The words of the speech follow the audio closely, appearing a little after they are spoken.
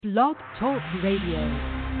Blog Talk Radio.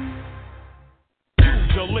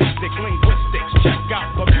 Pugilistic linguistics, check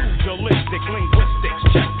out the pugilistic linguistics,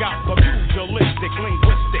 check out the pugilistic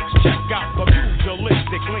linguistics, check out the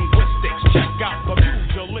pugilistic linguistics, check out the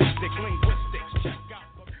pugilistic linguistics, check out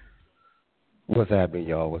the. What's happening,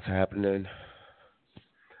 y'all? What's happening?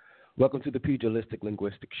 Welcome to the Pugilistic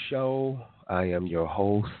Linguistics Show. I am your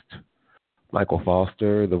host, Michael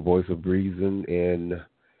Foster, the voice of reason in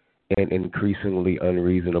an increasingly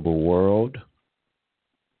unreasonable world.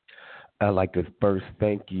 I'd like to first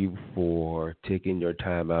thank you for taking your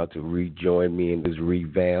time out to rejoin me in this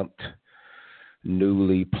revamped,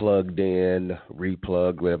 newly plugged in,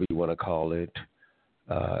 replugged, whatever you want to call it,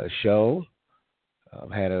 show. I've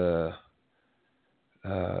had a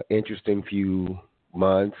interesting few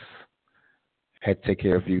months, had to take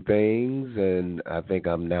care of a few things, and I think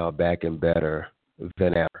I'm now back and better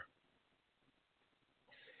than ever.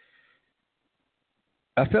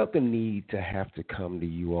 I felt the need to have to come to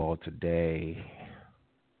you all today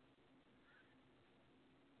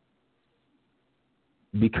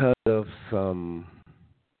because of there's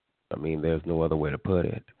no other way to put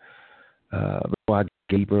it. Before I get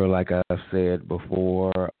deeper, like I've said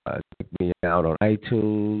before, check me out on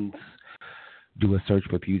iTunes, do a search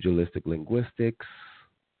for Pugilistic Linguistics.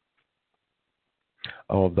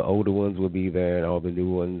 All of the older ones will be there, and all the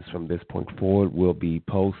new ones from this point forward will be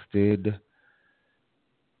posted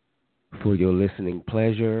for your listening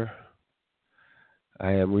pleasure.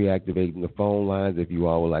 I am reactivating the phone lines if you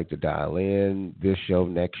all would like to dial in this show,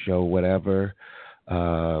 next show, whatever.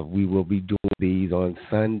 We will be doing these on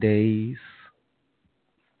Sundays,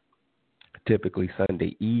 typically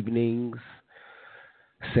Sunday evenings,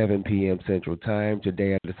 7 p.m. Central Time.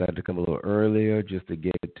 Today I decided to come a little earlier just to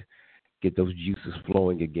get those juices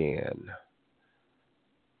flowing again.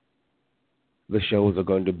 The shows are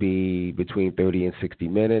going to be between 30 and 60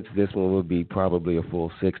 minutes. This one will be probably a full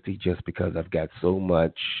 60 just because I've got so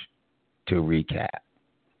much to recap.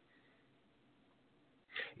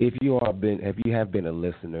 If you have been a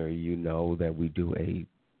listener, you know that we do a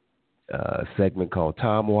segment called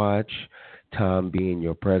Tom Watch, Tom being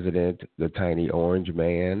your president, the tiny orange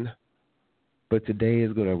man. But today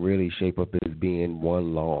is going to really shape up as being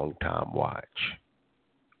one long Tom Watch.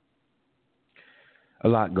 A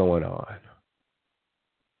lot going on.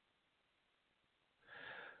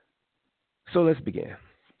 So let's begin.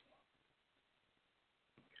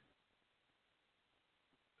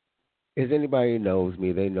 As anybody knows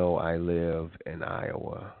me, they know I live in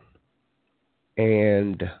Iowa.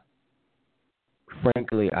 And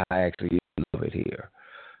frankly, I actually love it here.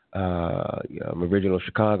 I'm original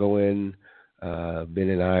Chicagoan. Been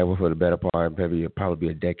in Iowa for the better part, probably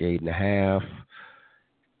a decade and a half.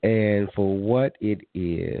 And for what it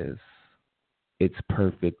is, it's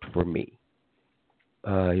perfect for me.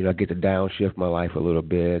 I get to downshift my life a little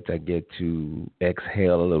bit. I get to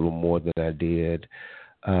exhale a little more than I did.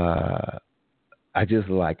 I just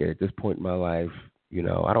like it. At this point in my life,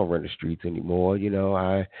 I don't run the streets anymore.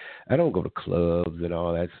 I don't go to clubs and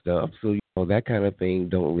all that stuff. So, that kind of thing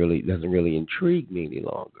doesn't really intrigue me any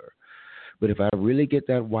longer. But if I really get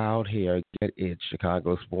that wild hair, get itch,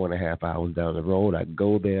 Chicago's 4.5 hours down the road, I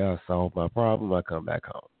go there, I solve my problem, I come back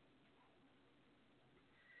home.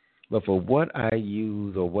 But for what I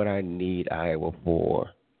use or what I need Iowa for,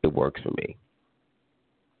 it works for me.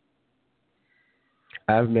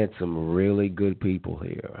 I've met some really good people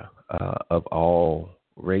here of all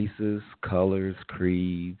races, colors,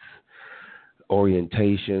 creeds,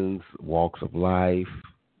 orientations, walks of life,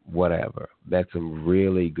 whatever. That's some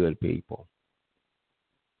really good people.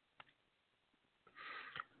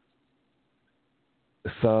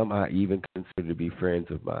 Some I even consider to be friends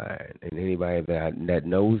of mine. And anybody that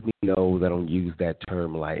knows me knows I don't use that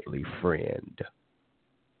term lightly, friend.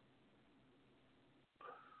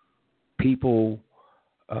 People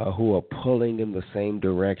who are pulling in the same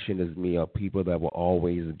direction as me are people that will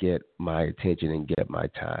always get my attention and get my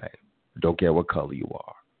time. Don't care what color you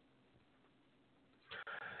are.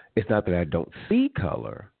 It's not that I don't see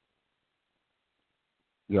color.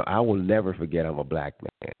 I will never forget I'm a black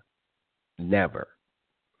man. Never.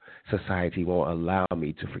 Society won't allow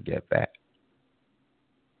me to forget that.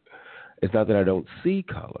 It's not that I don't see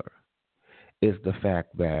color. It's the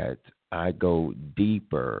fact that I go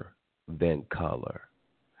deeper than color.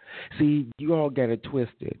 See, you all get it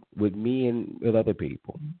twisted with me and with other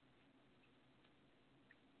people.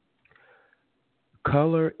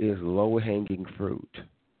 Color is low-hanging fruit.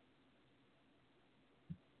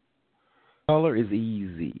 Color is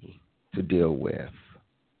easy to deal with.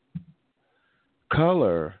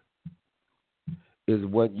 Color is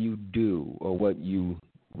what you do or what you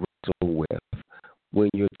wrestle with when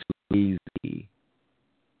you're too easy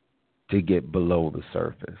to get below the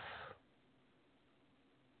surface.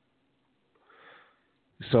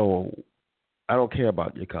 So I don't care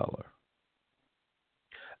about your color.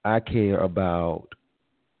 I care about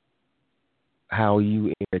how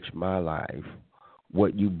you enrich my life.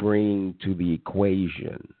 What you bring to the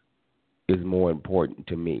equation is more important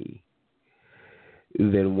to me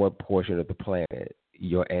than what portion of the planet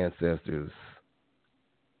your ancestors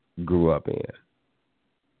grew up in.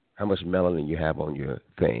 How much melanin you have on your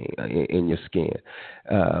thing, in your skin.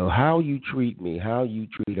 How you treat me, how you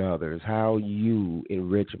treat others, how you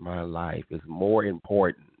enrich my life is more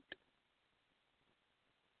important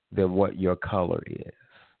than what your color is.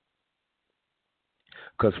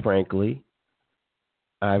 Because frankly,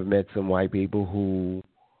 I've met some white people who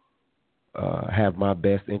have my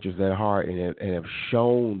best interests at heart and have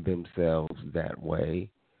shown themselves that way.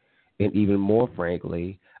 And even more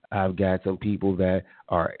frankly, I've got some people that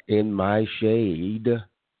are in my shade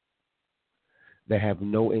that have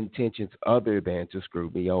no intentions other than to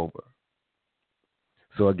screw me over.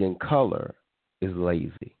 So again, color is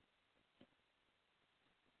lazy.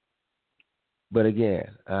 But again,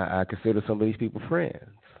 I consider some of these people friends.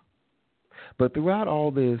 But throughout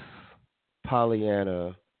all this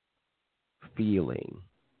Pollyanna feeling,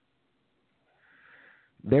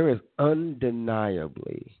 there is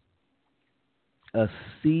undeniably a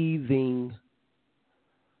seething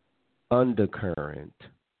undercurrent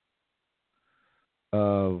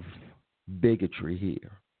of bigotry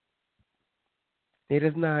here. It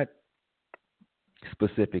is not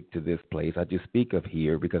specific to this place. I just speak of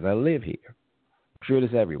here because I live here. I'm sure it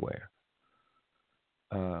is everywhere.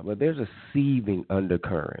 But there's a seething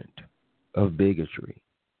undercurrent of bigotry.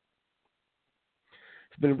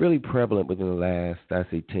 It's been really prevalent within the last, I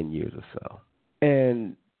say, 10 years or so.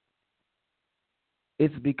 And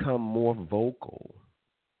it's become more vocal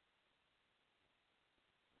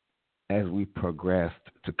as we progressed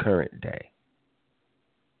to current day.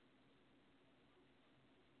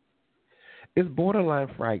 It's borderline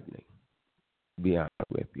frightening, to be honest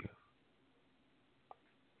with you.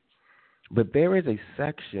 But there is a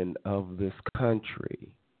section of this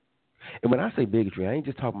country, and when I say bigotry, I ain't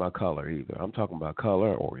just talking about color either. I'm talking about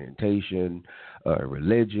color, orientation,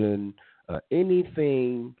 religion,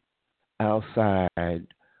 anything outside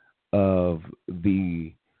of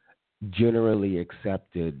the generally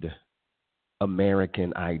accepted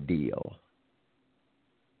American ideal.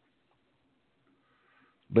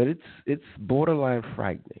 But it's borderline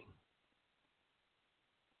frightening.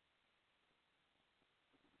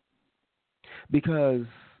 Because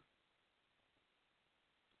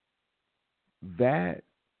that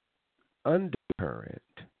undercurrent,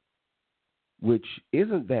 which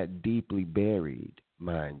isn't that deeply buried,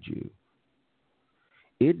 mind you,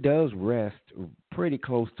 it does rest pretty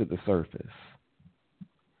close to the surface.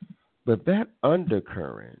 But that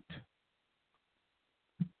undercurrent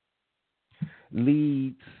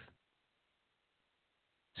leads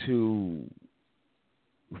to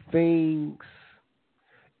things,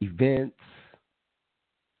 events,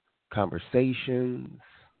 conversations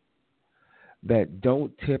that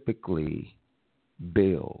don't typically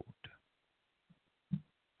build.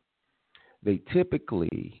 They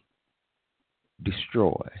typically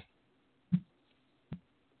destroy.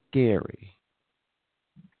 Scary.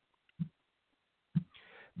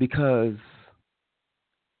 Because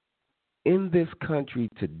in this country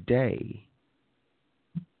today,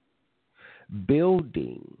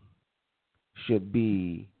 building should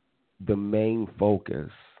be the main focus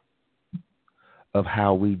of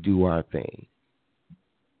how we do our thing.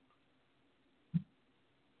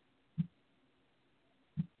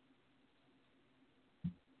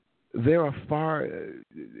 There are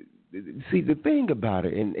see, the thing about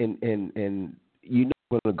it, and you know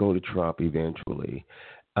I'm going to go to Trump eventually.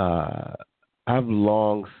 I've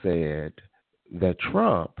long said that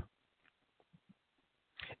Trump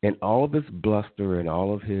and all of his bluster and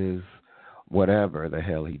all of his whatever the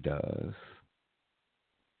hell he does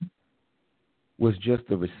was just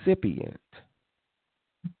the recipient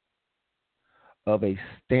of a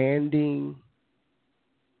standing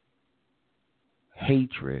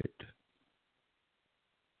hatred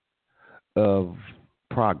of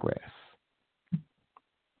progress.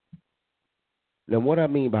 Now, what I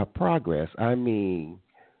mean by progress, I mean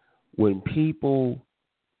when people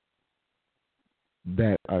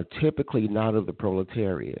that are typically not of the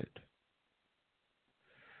proletariat,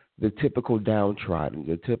 the typical downtrodden,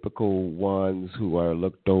 the typical ones who are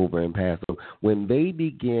looked over and passed over, when they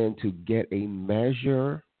begin to get a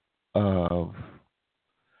measure of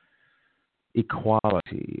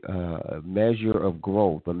equality, a measure of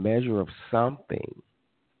growth, a measure of something,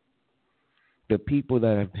 the people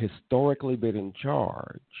that have historically been in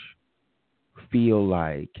charge feel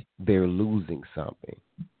like they're losing something.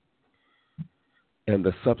 And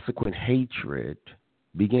the subsequent hatred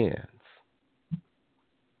begins.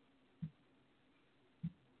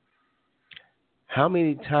 How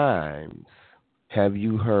many times have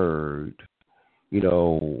you heard,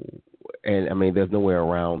 and I mean, there's no way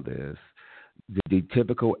around this, the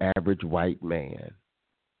typical average white man,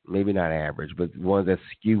 maybe not average, but ones that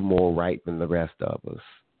skew more right than the rest of us,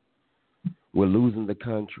 we're losing the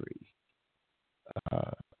country.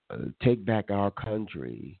 Take back our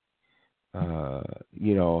country.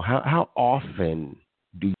 How often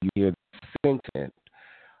do you hear the sentiment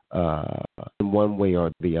in one way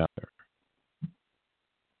or the other?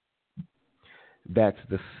 That's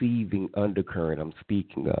the seething undercurrent I'm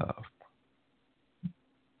speaking of.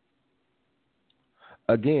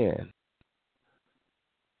 Again,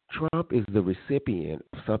 Trump is the recipient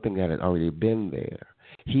of something that had already been there.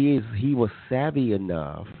 He was savvy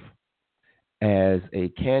enough as a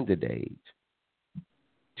candidate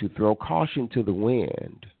to throw caution to the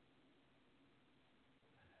wind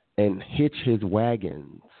and hitch his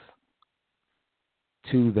wagons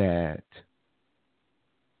to that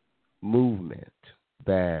movement,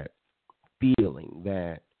 that feeling,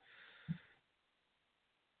 that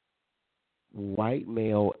white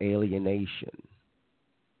male alienation.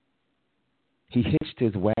 He hitched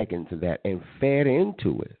his wagon to that and fed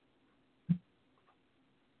into it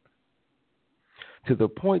to the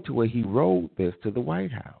point to where he wrote this to the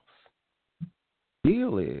White House.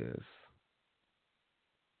 Deal is,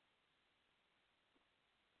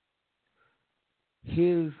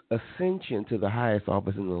 his ascension to the highest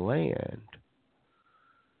office in the land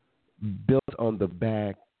built on the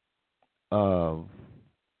back of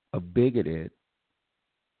a bigoted,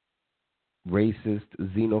 racist,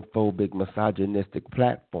 xenophobic, misogynistic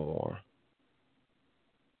platform.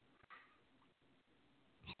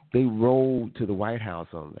 They rolled to the White House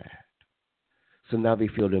on that. So now they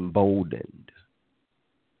feel emboldened.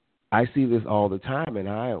 I see this all the time in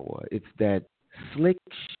Iowa. It's that slick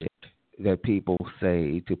shit that people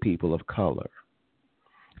say to people of color,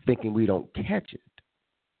 thinking we don't catch it.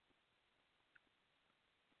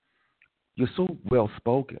 You're so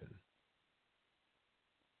well-spoken.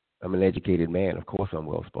 I'm an educated man. Of course I'm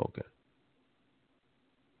well-spoken.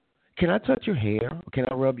 Can I touch your hair? Can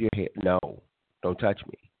I rub your hair? No, don't touch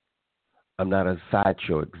me. I'm not a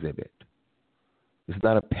sideshow exhibit. It's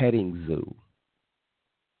not a petting zoo.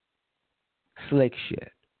 Slick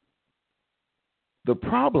shit. The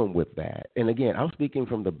problem with that, and again, I'm speaking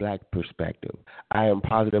from the black perspective. I am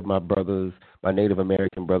positive my brothers, my Native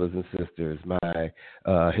American brothers and sisters, my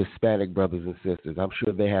Hispanic brothers and sisters, I'm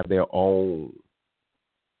sure they have their own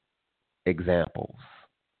examples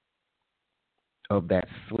of that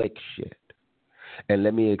slick shit. And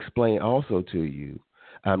let me explain also to you,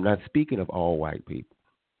 I'm not speaking of all white people.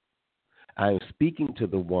 I am speaking to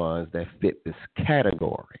the ones that fit this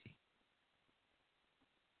category.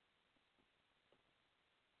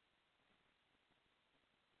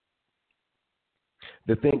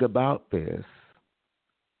 The thing about this,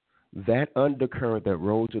 that undercurrent that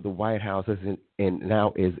rolled to the White House and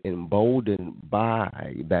now is emboldened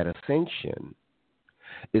by that ascension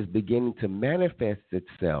is beginning to manifest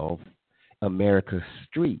itself America's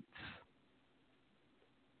streets.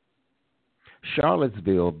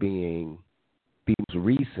 Charlottesville being the most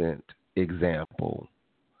recent example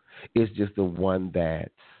is just the one that's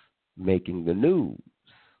making the news.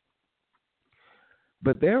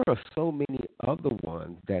 But there are so many other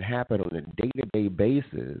ones that happen on a day-to-day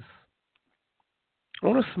basis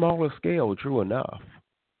on a smaller scale, true enough,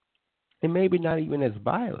 and maybe not even as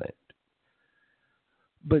violent,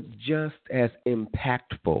 but just as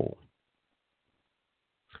impactful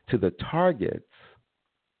to the targets.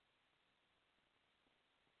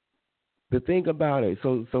 The thing about it,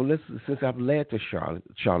 so let's, since I've led to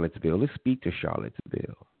Charlottesville, let's speak to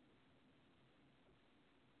Charlottesville.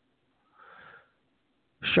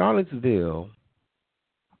 Charlottesville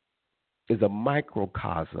is a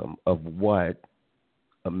microcosm of what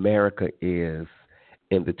America is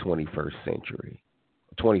in the 21st century,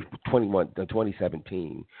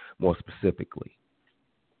 2017 more specifically.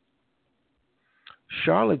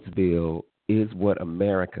 Charlottesville is what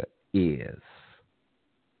America is.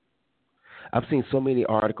 I've seen so many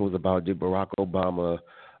articles about did Barack Obama,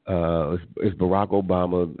 is Barack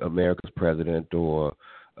Obama America's president, or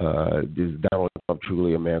is Donald Trump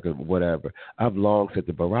truly America, whatever. I've long said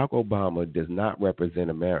that Barack Obama does not represent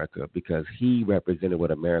America because he represented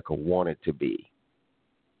what America wanted to be.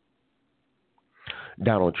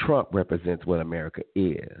 Donald Trump represents what America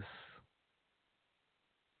is.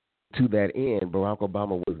 To that end, Barack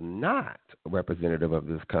Obama was not a representative of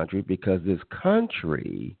this country because this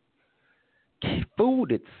country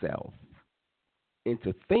fooled itself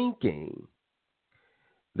into thinking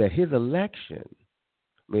that his election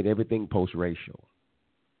made everything post-racial.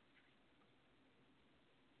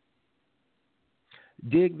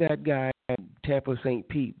 Dig that guy at Tampa St.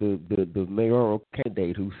 Pete, the mayoral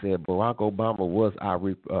candidate who said Barack Obama was our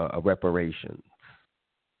reparations.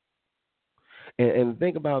 And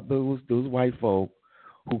think about those white folk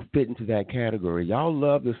who fit into that category. Y'all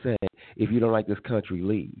love to say, if you don't like this country,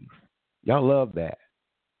 leave. Y'all love that.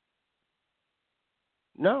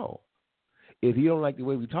 No. If you don't like the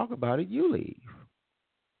way we talk about it, you leave.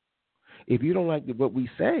 If you don't like what we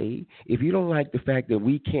say, if you don't like the fact that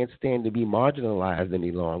we can't stand to be marginalized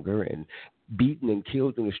any longer and beaten and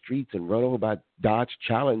killed in the streets and run over by Dodge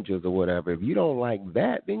Challengers or whatever, if you don't like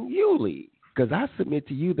that, then you leave. Because I submit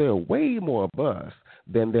to you, there are way more of us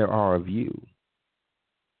than there are of you.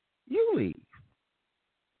 You leave.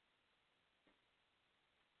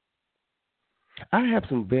 I have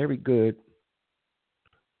some very good,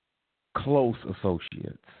 close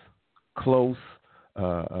associates,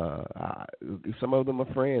 some of them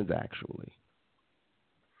are friends actually,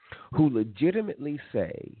 who legitimately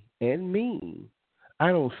say and mean, I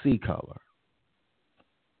don't see color.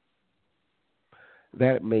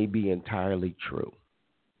 That may be entirely true.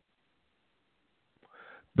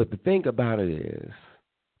 But the thing about it is,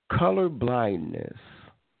 color blindness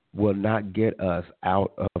will not get us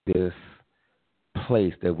out of this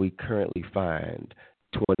place that we currently find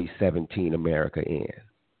 2017 America in.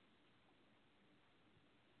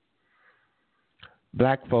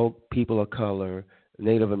 Black folk, people of color,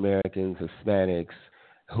 Native Americans, Hispanics,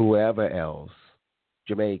 whoever else,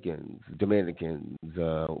 Jamaicans, Dominicans,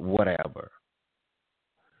 whatever.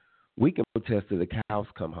 We can protest till the cows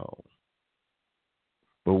come home.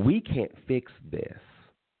 But we can't fix this,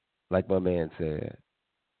 like my man said.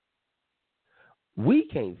 We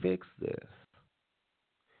can't fix this.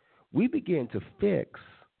 We begin to fix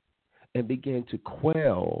and begin to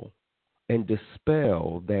quell and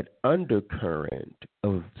dispel that undercurrent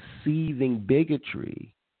of seething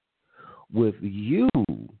bigotry with you,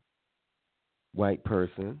 white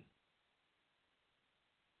person,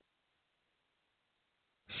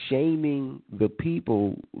 shaming the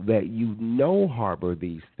people that you know harbor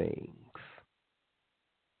these things.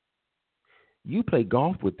 You play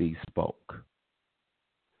golf with these folk.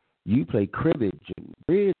 You play cribbage and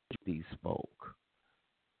bridge with these folk.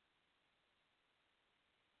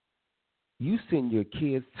 You send your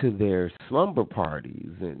kids to their slumber parties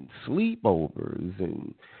and sleepovers,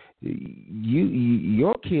 and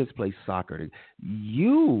your kids play soccer.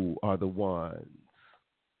 You are the ones.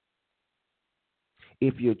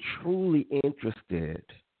 If you're truly interested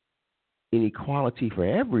in equality for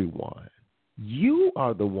everyone, you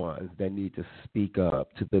are the ones that need to speak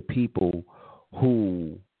up to the people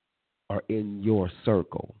who are in your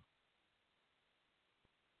circle.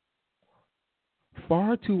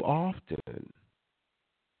 Far too often,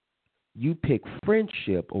 you pick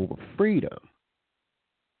friendship over freedom.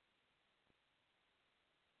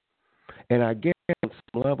 And I get it on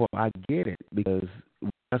some level, I get it, because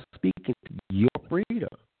I'm speaking to your freedom.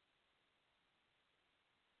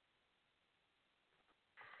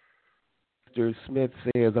 Mr. Smith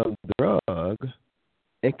says on the drug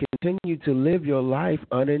and continue to live your life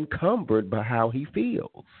unencumbered by how he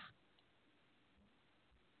feels.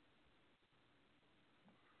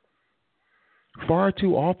 Far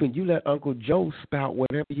too often, you let Uncle Joe spout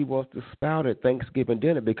whatever he wants to spout at Thanksgiving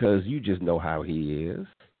dinner because you just know how he is.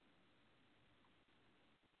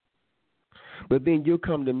 But then you'll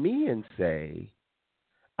come to me and say,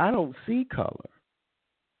 I don't see color.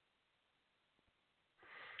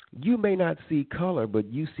 You may not see color,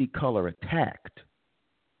 but you see color attacked.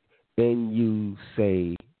 And you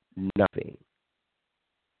say nothing.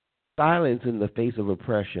 Silence in the face of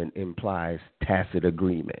oppression implies tacit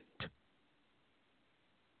agreement.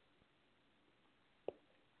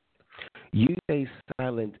 You stay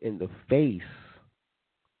silent in the face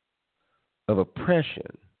of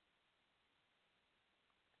oppression.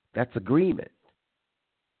 That's agreement.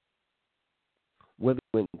 Whether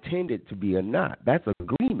intended to be or not, that's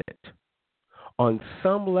agreement. On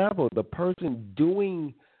some level, the person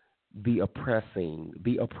doing the oppressing,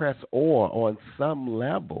 the oppressor, on some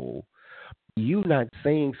level, you not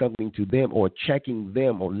saying something to them or checking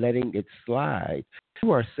them or letting it slide,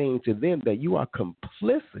 you are saying to them that you are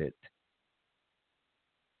complicit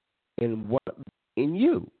in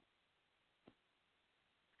you.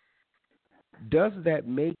 Does that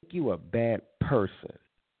make you a bad person?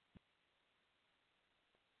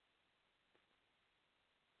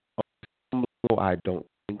 I don't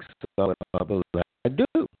think so, and others I do.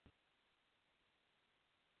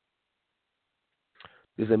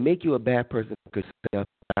 Does it make you a bad person? Because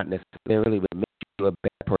not necessarily, but make you a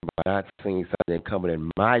bad person by not seeing something coming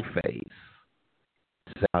in my face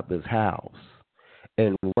out this house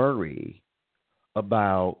and worry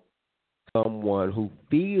about someone who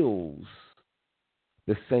feels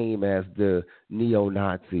the same as the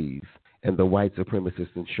neo-Nazis and the white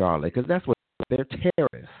supremacists in Charlotte, because that's what they're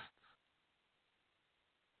terrorists.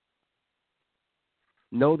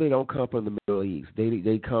 No, they don't come from the Middle East.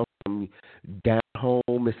 They come from down home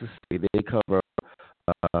Mississippi. They come from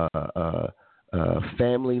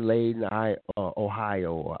family-laden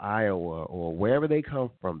Ohio or Iowa or wherever they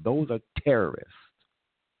come from. Those are terrorists.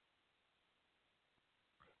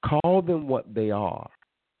 Call them what they are.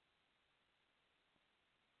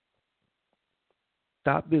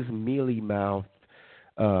 Stop this mealy-mouthed,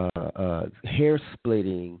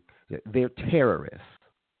 hair-splitting. They're terrorists.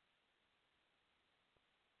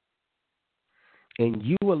 And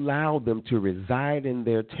you allow them to reside in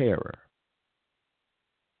their terror.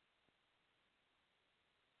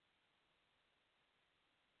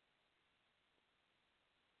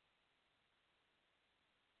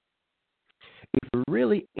 If you're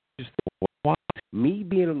really interested, why me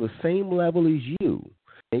being on the same level as you,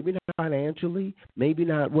 maybe not financially, maybe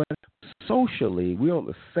not socially, we're on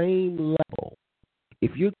the same level.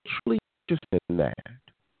 If you're truly interested in that,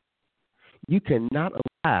 you cannot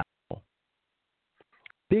allow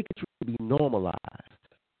bigotry to be normalized.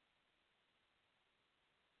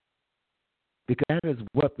 Because that is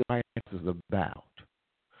what the right is about.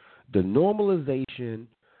 The normalization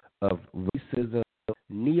of racism,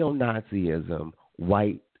 neo-Nazism,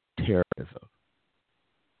 white terrorism.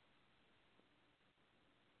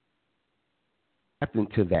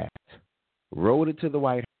 Happened to that. Wrote it to the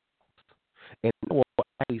White House. And I will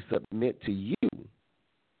actually submit to you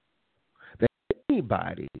that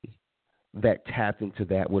anybody that tapped into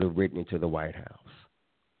that would have written into the White House.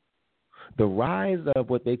 The rise of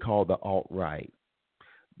what they call the alt-right,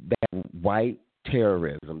 that white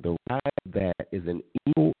terrorism, the rise of that is an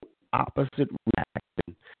equal opposite reaction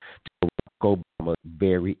to Barack Obama's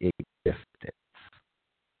very existence.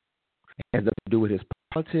 It has nothing to do with his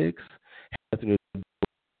politics, it has nothing to do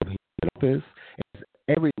with his office, it has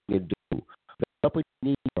everything to do with the upper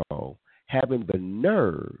Negro having the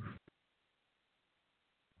nerve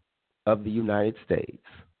of the United States.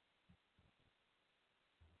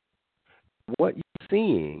 What you're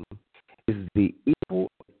seeing is the equal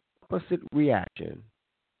opposite reaction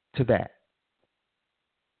to that.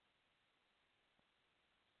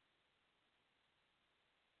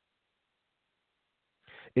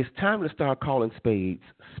 It's time to start calling spades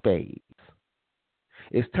spades.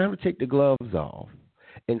 It's time to take the gloves off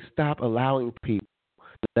and stop allowing people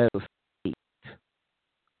to let us hate.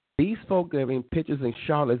 These folk are in pictures in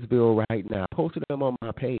Charlottesville right now. I posted them on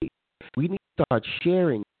my page. We need to start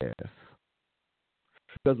sharing this.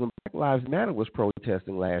 Because when Black Lives Matter was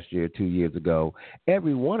protesting last year, 2 years ago,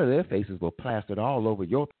 every one of their faces were plastered all over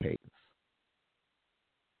your pages.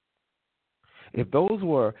 If those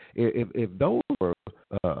were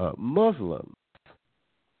Muslims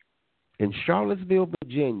in Charlottesville,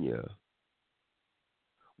 Virginia,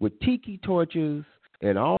 with tiki torches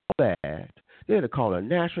and all that, they'd have called a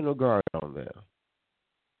National Guard on them.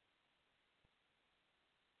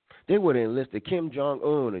 They would have enlisted Kim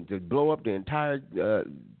Jong-un and to blow up the entire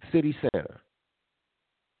city center.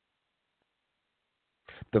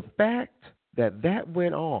 The fact that that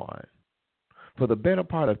went on for the better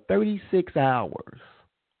part of 36 hours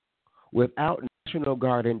without National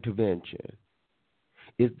Guard intervention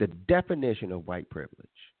is the definition of white privilege.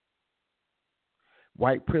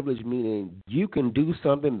 White privilege meaning you can do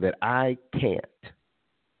something that I can't.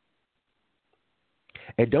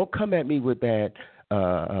 And don't come at me with that,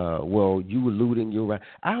 well, you were looting your right.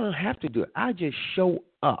 I don't have to do it. I just show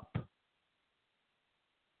up.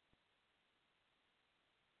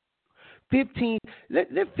 let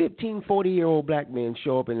 15, 40-year-old black men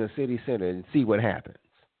show up in the city center and see what happens.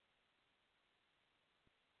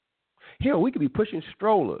 Here, we could be pushing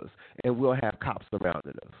strollers and we'll have cops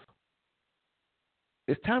surrounding us.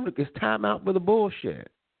 It's time out for the bullshit.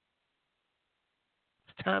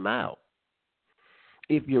 It's time out.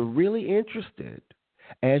 If you're really interested,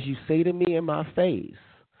 as you say to me in my face,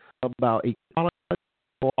 about equality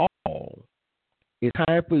for all, it's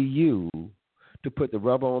time for you to put the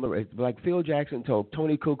rubber on the road. Like Phil Jackson told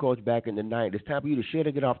Tony Kukoc back in the 90s, it's time for you to shit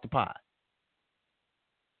and get off the pot.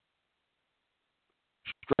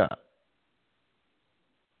 Straight up.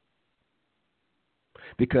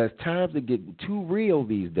 Because times are getting too real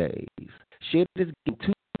these days. Shit is getting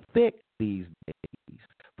too thick these days.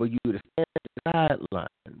 for you to stand at the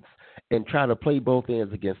sidelines and try to play both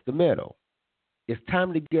ends against the middle. It's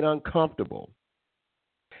time to get uncomfortable.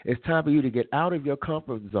 It's time for you to get out of your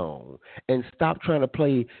comfort zone and stop trying to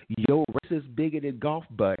play your racist, bigoted golf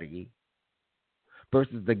buddy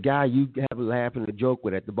versus the guy you have laughing and joke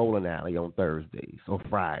with at the bowling alley on Thursdays or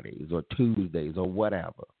Fridays or Tuesdays or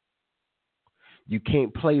whatever. You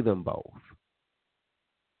can't play them both.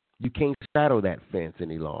 You can't straddle that fence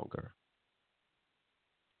any longer.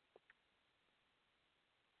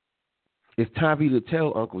 It's time for you to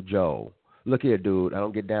tell Uncle Joe, look here, dude, I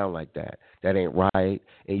don't get down like that. That ain't right,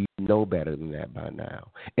 and you know better than that by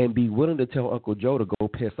now. And be willing to tell Uncle Joe to go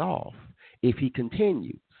piss off if he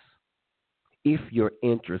continues, if you're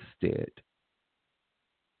interested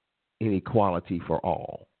in equality for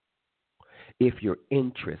all, if you're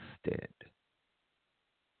interested.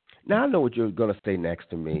 Now, I know what you're going to say next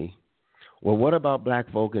to me. Well, what about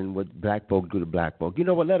black folk and what black folk do to black folk? You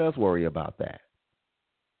know what? Let us worry about that.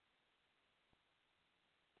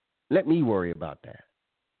 Let me worry about that.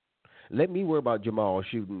 Let me worry about Jamal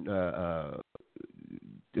shooting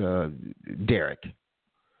Derek.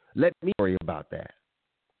 Let me worry about that.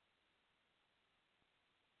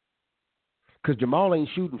 Because Jamal ain't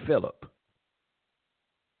shooting Phillip.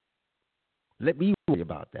 Let me worry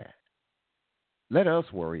about that. Let us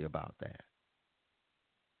worry about that.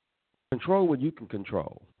 Control what you can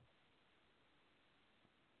control.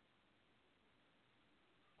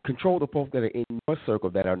 Control the folks that are in your circle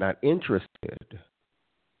that are not interested.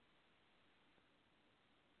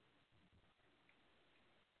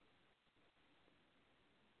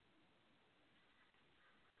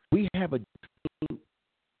 We have a distinct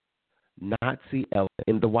Nazi element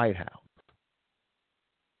in the White House.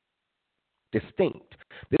 Distinct.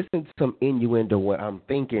 This isn't some innuendo where I'm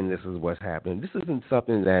thinking this is what's happening. This isn't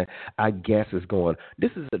something that I guess is going.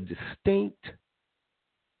 This is a distinct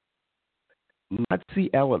Nazi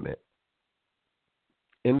element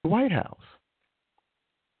in the White House.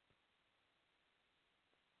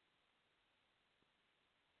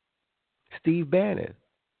 Steve Bannon,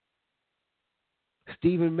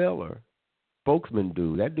 Stephen Miller, spokesman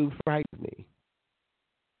dude. That dude frightens me.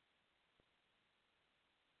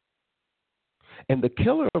 And the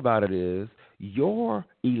killer about it is your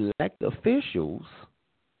elected officials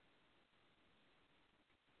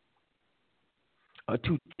are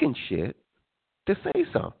too chicken shit to say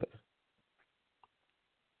something.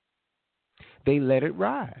 They let it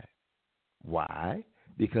ride. Why?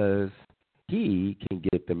 Because he can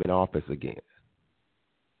get them in office again.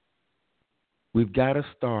 We've got to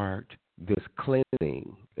start this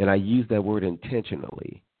cleansing, and I use that word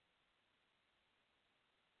intentionally,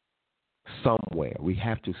 somewhere. We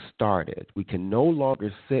have to start it. We can no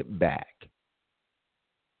longer sit back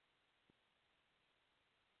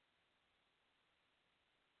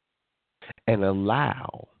and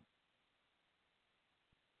allow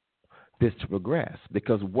this to progress,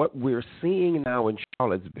 because what we're seeing now in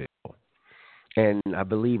Charlottesville, and I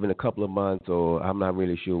believe in a couple of months, or I'm not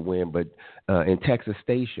really sure when, but in Texas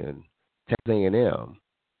Station, Texas A&M,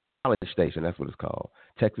 College Station, that's what it's called,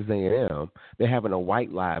 Texas A&M, they're having a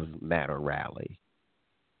White Lives Matter rally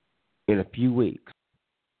in a few weeks.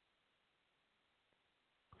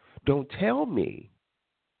 Don't tell me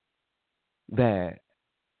that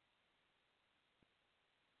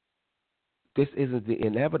this isn't the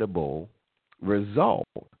inevitable result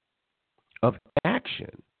of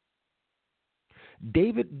action.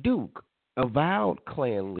 David Duke, avowed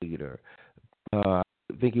Klan leader, I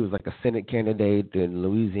think he was like a Senate candidate in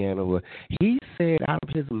Louisiana, he said out of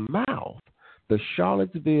his mouth, the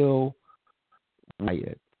Charlottesville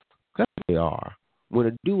riots, because they are, when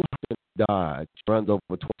a dude Dodge runs over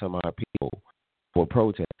 20-some-odd people for a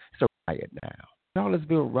protest, it's a riot now.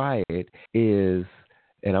 Charlottesville riot is,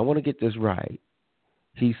 and I want to get this right,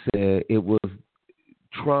 he said it was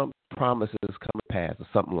Trump promises coming past or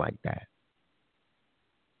something like that.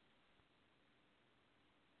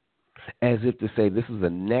 As if to say this is the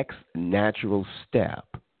next natural step.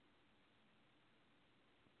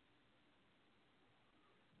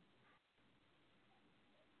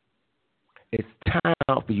 It's time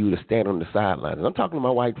out for you to stand on the sidelines. And I'm talking to my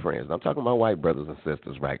white friends. I'm talking to my white brothers and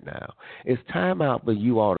sisters right now. It's time out for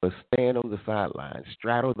you all to stand on the sidelines,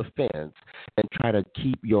 straddle the fence, and try to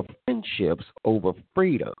keep your friendships over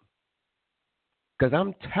freedom. Because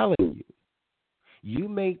I'm telling you, you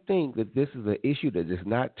may think that this is an issue that does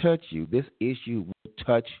not touch you. This issue will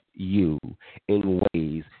touch you in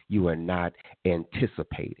ways you are not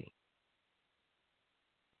anticipating.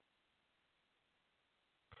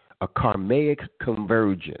 A karmic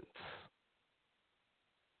convergence.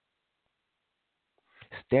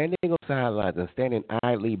 standing on sidelines and standing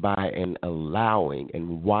idly by and allowing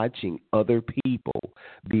and watching other people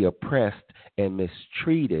be oppressed and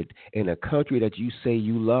mistreated in a country that you say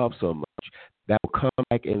you love so much, that will come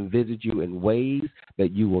back and visit you in ways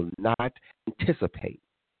that you will not anticipate.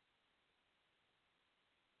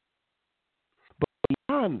 But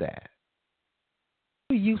beyond that,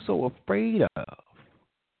 what are you so afraid of?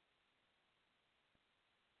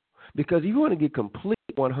 Because if you want to get complete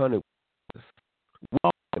 100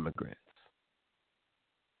 all immigrants.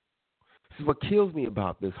 This is what kills me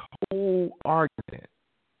about this whole argument.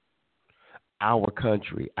 Our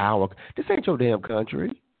country, this ain't your damn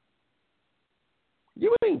country.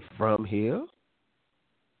 You ain't from here.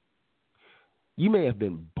 You may have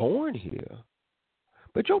been born here,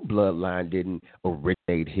 but your bloodline didn't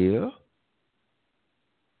originate here.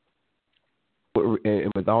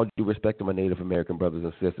 And with all due respect to my Native American brothers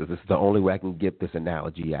and sisters, this is the only way I can get this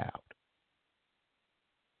analogy out.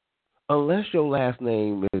 Unless your last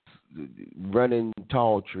name is running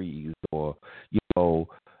tall trees or,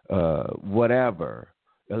 whatever,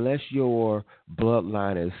 unless your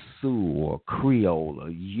bloodline is Sioux or Creole or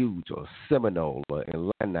Ute or Seminole or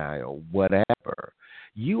Illini or whatever,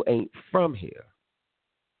 you ain't from here.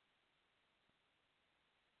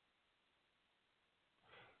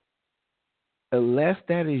 Unless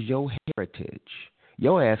that is your heritage,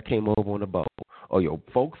 your ass came over on a boat, or your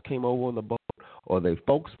folks came over on the boat, or the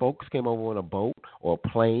folks came over on a boat, or a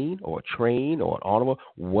plane, or a train, or an automobile,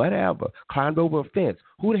 whatever, climbed over a fence.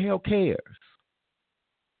 Who the hell cares?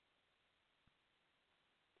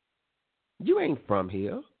 You ain't from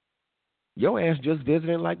here. Your ass just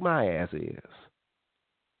visiting like my ass is.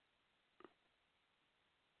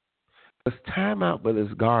 It's time out for this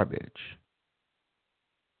garbage.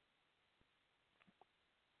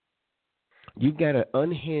 You got an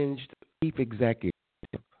unhinged chief executive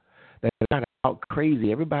that's trying to out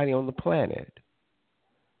crazy everybody on the planet.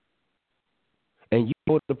 And you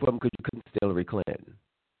voted for him because you couldn't stand Hillary Clinton.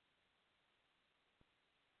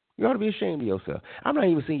 You ought to be ashamed of yourself. I'm not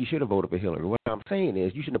even saying you should have voted for Hillary. What I'm saying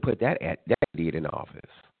is you shouldn't have put that idiot in office.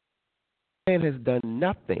 The man has done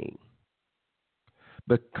nothing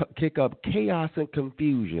but kick up chaos and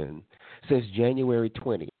confusion since January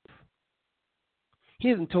 20th. He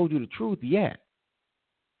hasn't told you the truth yet.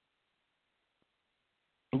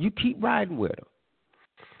 And you keep riding with him.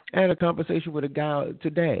 I had a conversation with a guy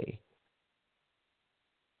today.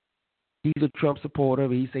 He's a Trump supporter.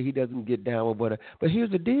 He said he doesn't get down with whatever. But here's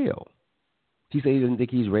the deal. He said he doesn't think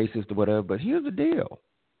he's racist or whatever. But here's the deal.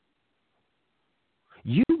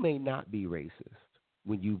 You may not be racist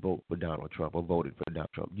when you vote for Donald Trump or voted for Donald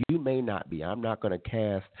Trump. You may not be. I'm not going to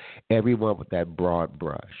cast everyone with that broad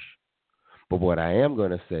brush. But what I am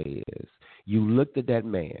going to say is you looked at that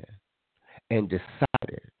man and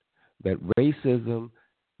decided that racism,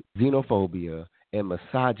 xenophobia, and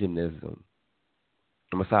misogyny,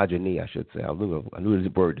 I should say. I knew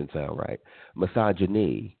the word didn't sound right.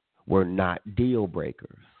 Misogyny were not deal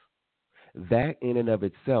breakers. That in and of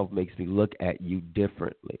itself makes me look at you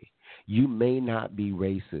differently. You may not be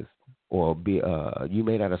racist or you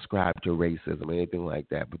may not ascribe to racism or anything like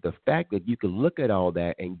that, but the fact that you can look at all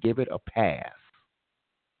that and give it a pass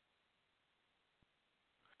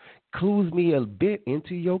clues me a bit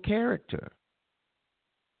into your character.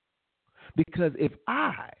 Because if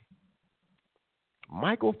I,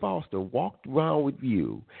 Michael Foster, walked around with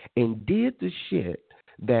you and did the shit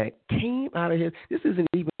that came out of this isn't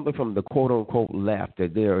even from the quote-unquote left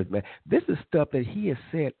that there is, man. This is stuff that he has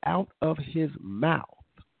said out of his mouth.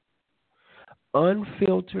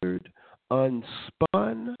 Unfiltered,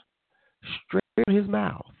 unspun, straight out of his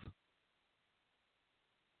mouth.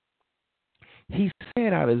 He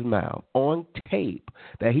said out of his mouth on tape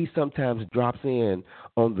that he sometimes drops in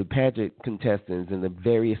on the pageant contestants in the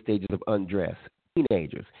various stages of undress,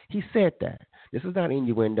 teenagers. He said that. This is not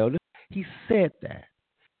innuendo. He said that.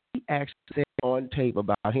 He actually said on tape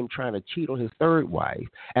about him trying to cheat on his third wife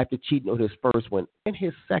after cheating on his first one and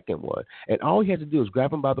his second one. And all he had to do was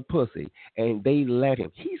grab him by the pussy, and they let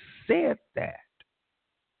him. He said that.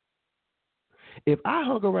 If I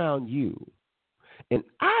hung around you and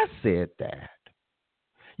I said that,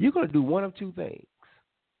 you're going to do one of two things.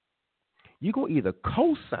 You're going to either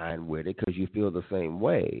co-sign with it because you feel the same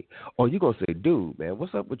way, or you're going to say, dude, man,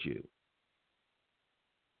 what's up with you?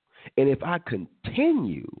 And if I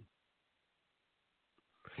continue,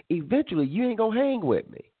 eventually you ain't going to hang with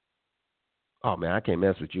me. Oh, man, I can't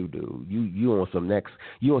mess with you, dude. You on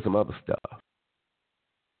some other stuff.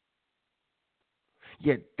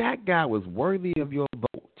 Yet that guy was worthy of your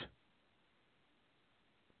vote.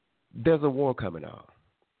 There's a war coming on.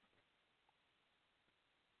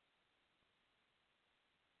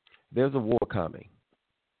 There's a war coming.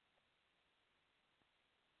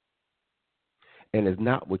 And it's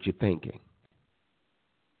not what you're thinking.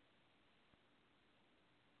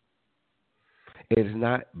 It is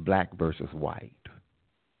not black versus white.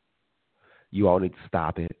 You all need to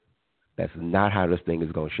stop it. That's not how this thing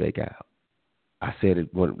is going to shake out. I said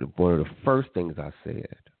it, one of the first things I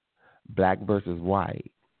said, black versus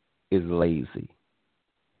white is lazy.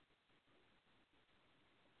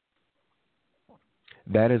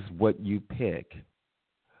 That is what you pick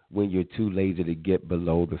when you're too lazy to get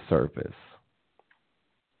below the surface.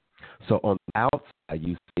 So on the outside,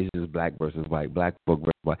 you say it's just black versus white, black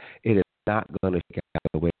versus white. It is not going to shake out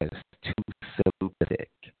the way it's too simplistic.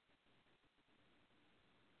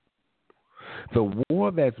 The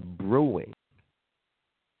war that's brewing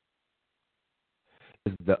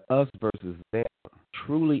is the us versus them,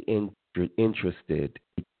 truly interested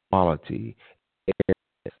in equality,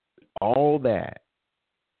 all that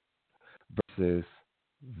versus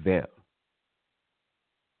them.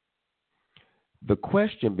 The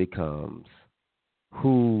question becomes,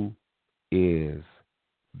 who is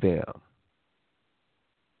them?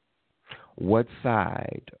 What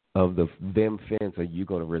side of the them fence are you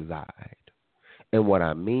going to reside? And what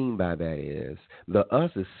I mean by that is, the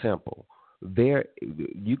us is simple.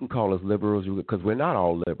 You can call us liberals because we're not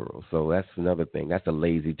all liberals. So that's another thing. That's a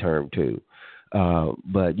lazy term too.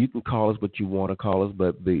 But you can call us what you want to call us.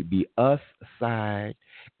 But the us side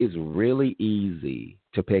is really easy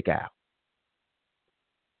to pick out.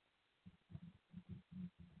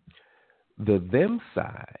 The them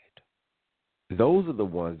side, those are the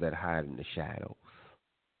ones that hide in the shadows.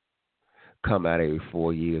 Come out every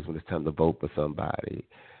 4 years when it's time to vote for somebody.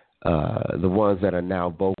 The ones that are now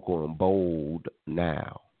vocal and bold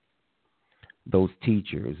now. Those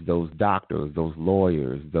teachers, those doctors, those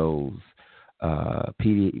lawyers, those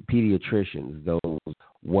pediatricians, those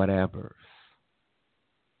whatevers.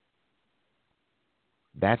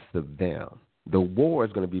 That's the them. The war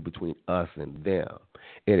is going to be between us and them.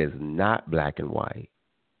 It is not black and white.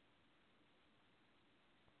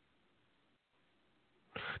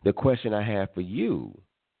 The question I have for you,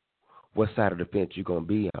 what side of the fence you going to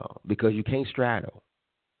be on? Because you can't straddle.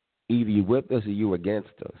 Either you with us or you against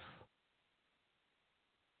us.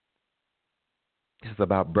 It's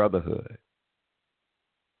about brotherhood.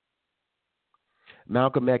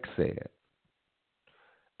 Malcolm X said,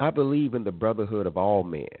 I believe in the brotherhood of all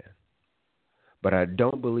men, but I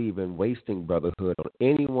don't believe in wasting brotherhood on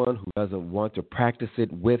anyone who doesn't want to practice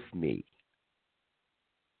it with me.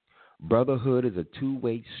 Brotherhood is a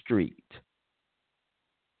two-way street.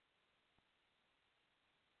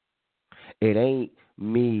 It ain't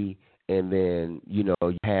me and then, you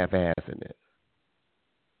half-assing it.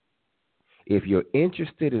 If you're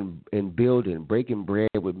interested in building, breaking bread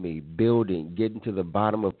with me, building, getting to the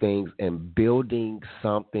bottom of things and building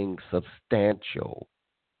something substantial,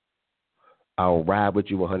 I'll ride with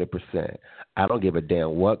you 100%. I don't give a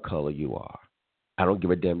damn what color you are. I don't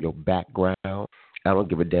give a damn your background. I don't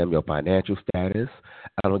give a damn your financial status.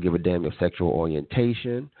 I don't give a damn your sexual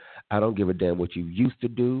orientation. I don't give a damn what you used to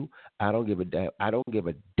do. I don't give a damn. I don't give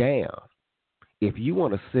a damn. If you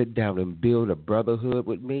want to sit down and build a brotherhood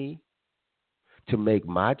with me to make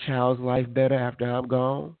my child's life better after I'm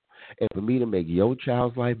gone, and for me to make your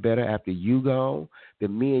child's life better after you gone,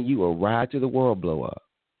 then me and you will ride till the world blow up.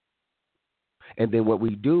 And then what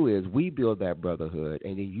we do is we build that brotherhood,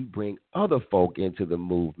 and then you bring other folk into the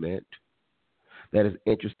movement that is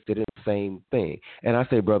interested in the same thing. And I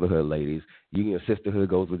say brotherhood, ladies. Sisterhood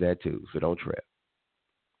goes with that too, so don't trip.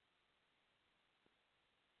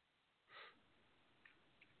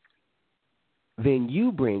 Then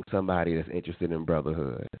you bring somebody that's interested in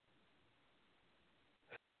brotherhood.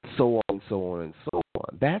 So on, so on, and so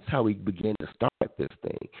on. That's how we begin to start this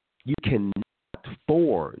thing. You cannot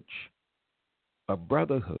forge a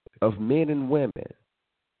brotherhood of men and women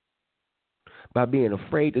by being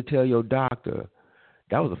afraid to tell your doctor,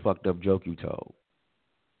 that was a fucked up joke you told.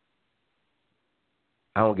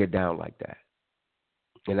 I don't get down like that.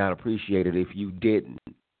 And I'd appreciate it if you didn't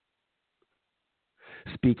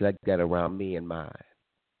speak like that around me and mine.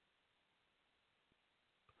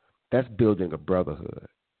 That's building a brotherhood.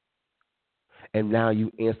 And now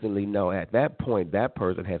you instantly know at that point that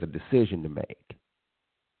person has a decision to make.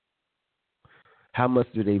 How much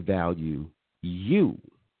do they value you?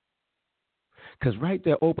 Because right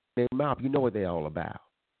there, open their mouth, you know what they're all about.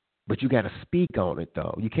 But you got to speak on it,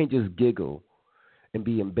 though. You can't just giggle and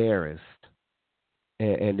be embarrassed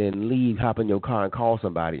and then leave, hop in your car and call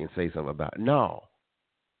somebody and say something about it. No.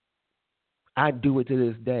 I do it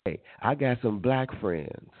to this day. I got some black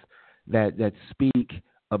friends that speak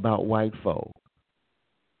about white folk.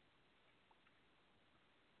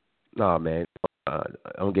 No, man,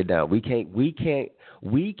 don't get down. We can't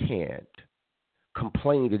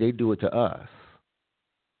complain that they do it to us,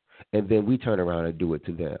 and then we turn around and do it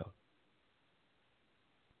to them.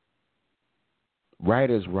 Right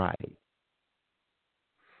is right.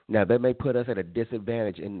 Now, that may put us at a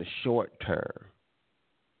disadvantage in the short term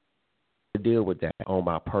to deal with that on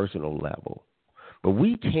my personal level. But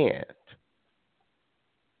we can't.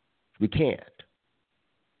 We can't.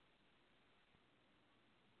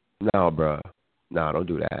 No, bro. No, don't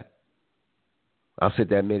do that. I've said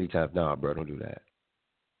that many times. No, bro, don't do that.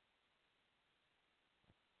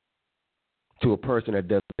 To a person that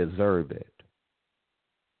doesn't deserve it.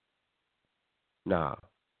 Nah,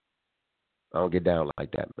 I don't get down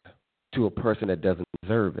like that, man. To a person that doesn't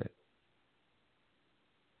deserve it.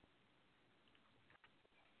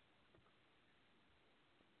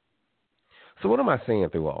 So what am I saying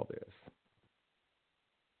through all this?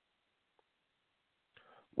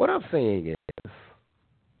 What I'm saying is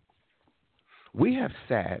we have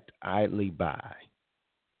sat idly by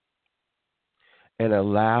and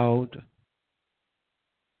allowed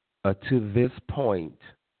to this point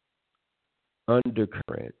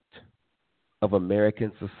undercurrent of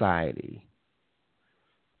American society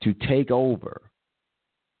to take over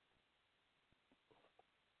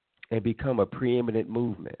and become a preeminent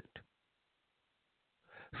movement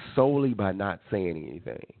solely by not saying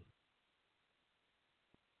anything.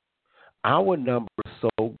 Our numbers are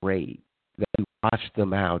so great that we watch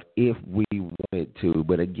them out if we wanted to,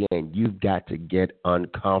 but again, you've got to get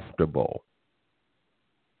uncomfortable.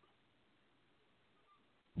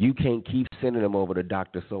 You can't keep sending them over to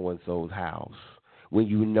Dr. So-and-so's house when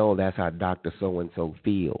you know that's how Dr. So-and-so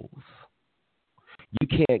feels. You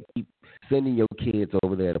can't keep sending your kids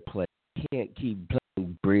over there to play. You can't keep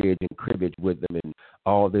playing bridge and cribbage with them and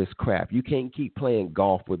all this crap. You can't keep playing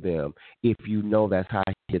golf with them if you know that's how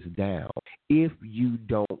he gets down. If you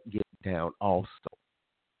don't get down also.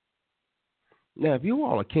 Now, if you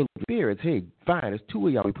all are kindred spirits, hey, fine. There's two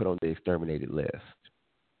of y'all we put on the exterminated list.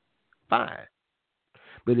 Fine.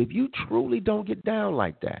 But if you truly don't get down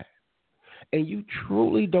like that, and you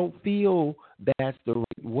truly don't feel that's the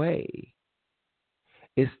right way,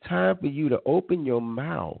 it's time for you to open your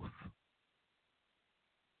mouth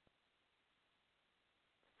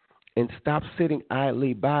and stop sitting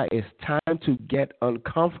idly by. It's time to get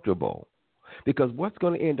uncomfortable. Because what's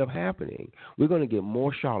going to end up happening, we're going to get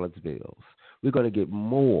more Charlottesvilles. We're going to get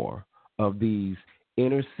more of these not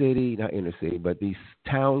inner city, but these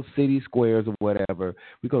town city squares or whatever.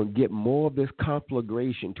 We're going to get more of this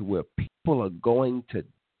conflagration to where people are going to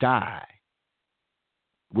die.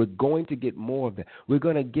 We're going to get more of that. We're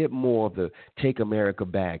going to get more of the take America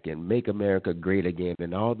back and make America great again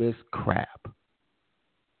and all this crap.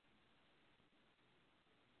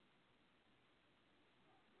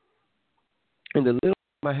 And the little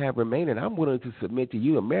time I have remaining, I'm willing to submit to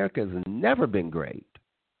you, America has never been great.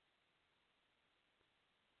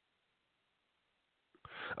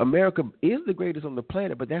 America is the greatest on the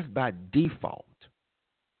planet, but that's by default.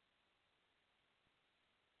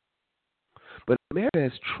 But America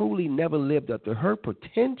has truly never lived up to her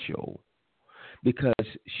potential because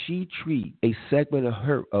she treats a segment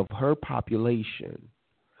of her population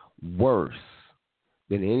worse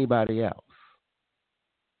than anybody else.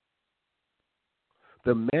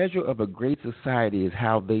 The measure of a great society is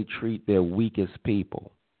how they treat their weakest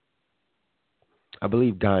people. I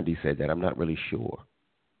believe Gandhi said that. I'm not really sure.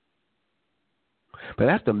 But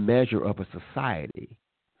that's the measure of a society.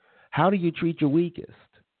 How do you treat your weakest?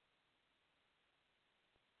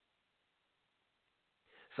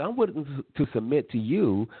 So I'm willing to submit to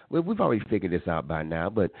you, well, we've already figured this out by now,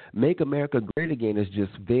 but Make America Great Again is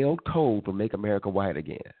just veiled code for Make America White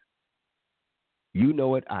Again. You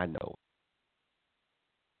know it, I know it.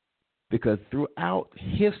 Because throughout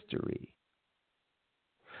history,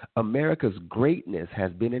 America's greatness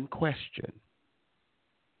has been in question.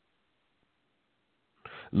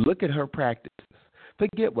 Look at her practices.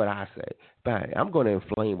 Forget what I say. Fine, I'm going to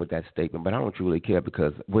inflame with that statement, but I don't truly care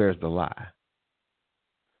because where's the lie?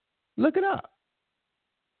 Look it up.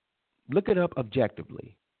 Look it up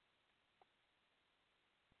objectively.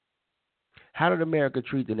 How did America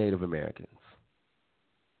treat the Native Americans?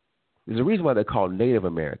 There's a reason why they're called Native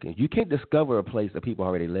Americans. You can't discover a place that people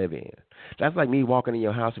already live in. That's like me walking in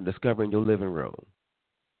your house and discovering your living room.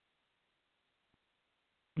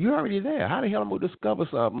 You're already there. How the hell am I going to discover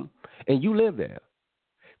something and you live there?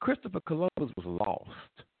 Christopher Columbus was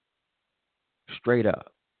lost. Straight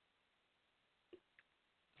up.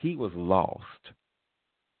 He was lost.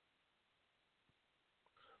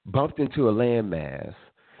 Bumped into a landmass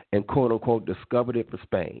and quote unquote discovered it for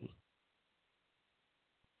Spain.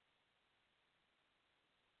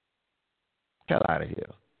 Hell out of here.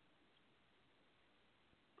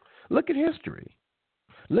 Look at history.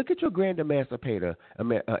 Look at your grand emancipator,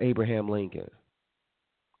 Abraham Lincoln.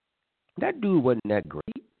 That dude wasn't that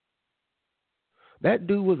great. That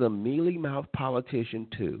dude was a mealy-mouthed politician,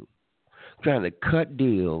 too, trying to cut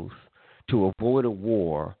deals to avoid a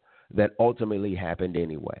war that ultimately happened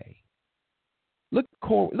anyway. Look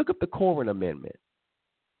up the Corwin Amendment.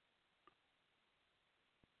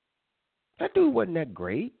 That dude wasn't that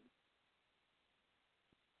great.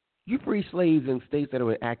 You free slaves in states that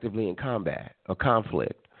were actively in combat or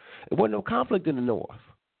conflict. There wasn't no conflict in the North.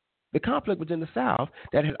 The conflict was in the South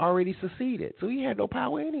that had already seceded, so he had no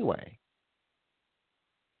power anyway.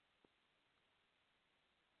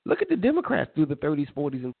 Look at the Democrats through the 30s,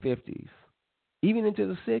 40s, and 50s, even into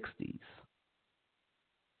the 60s.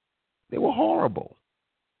 They were horrible.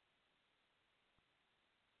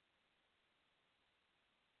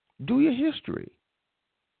 Do your history.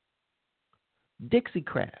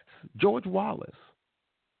 Dixiecrats, George Wallace.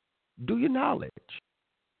 Do your knowledge.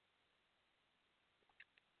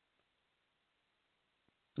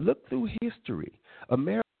 Look through history.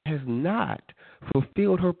 America has not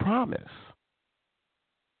fulfilled her promise.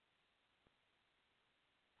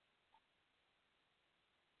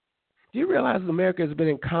 Do you realize America has been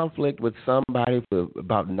in conflict with somebody for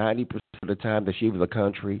about 90% of the time that she was a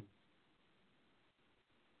country?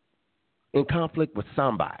 In conflict with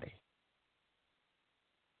somebody.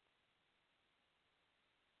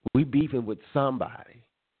 We beefing with somebody.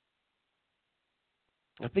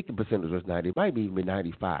 I think the percentage was 90. It might be even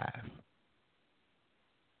 95.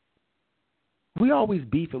 We always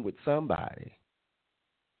beefing with somebody.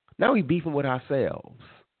 Now we beefing with ourselves.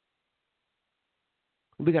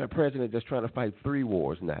 We got a president that's trying to fight 3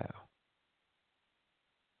 wars now.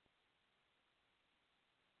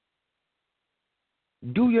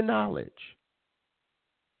 Do your knowledge.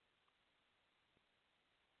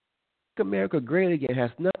 Make America great again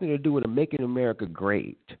has nothing to do with making America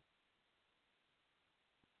great.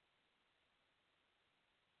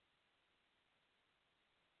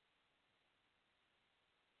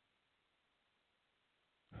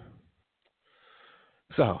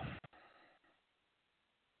 So, I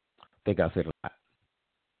think I said a lot.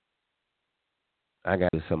 I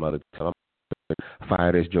got some other time.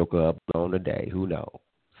 Fire this joker up on the day. Who knows?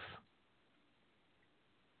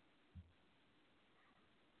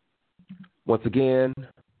 Once again,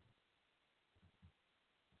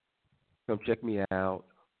 come check me out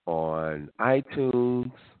on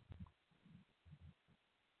iTunes.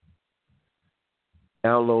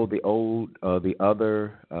 Download the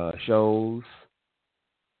other shows.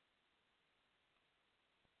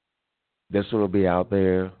 This one will be out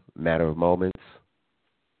there, matter of moments.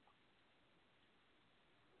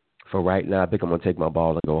 For right now, I think I'm going to take my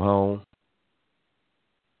ball and go home.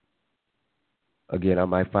 Again, I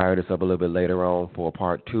might fire this up a little bit later on for a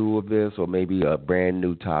part 2 of this, or maybe a brand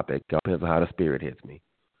new topic. Depends on how the spirit hits me.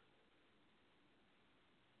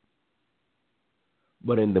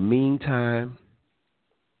 But in the meantime,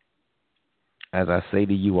 as I say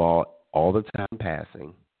to you all the time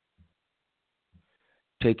passing,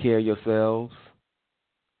 take care of yourselves,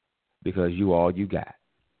 because you all you got.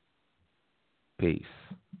 Peace.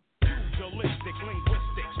 Pugilistic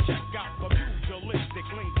linguistics, check out the pugilistic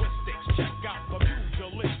linguistics.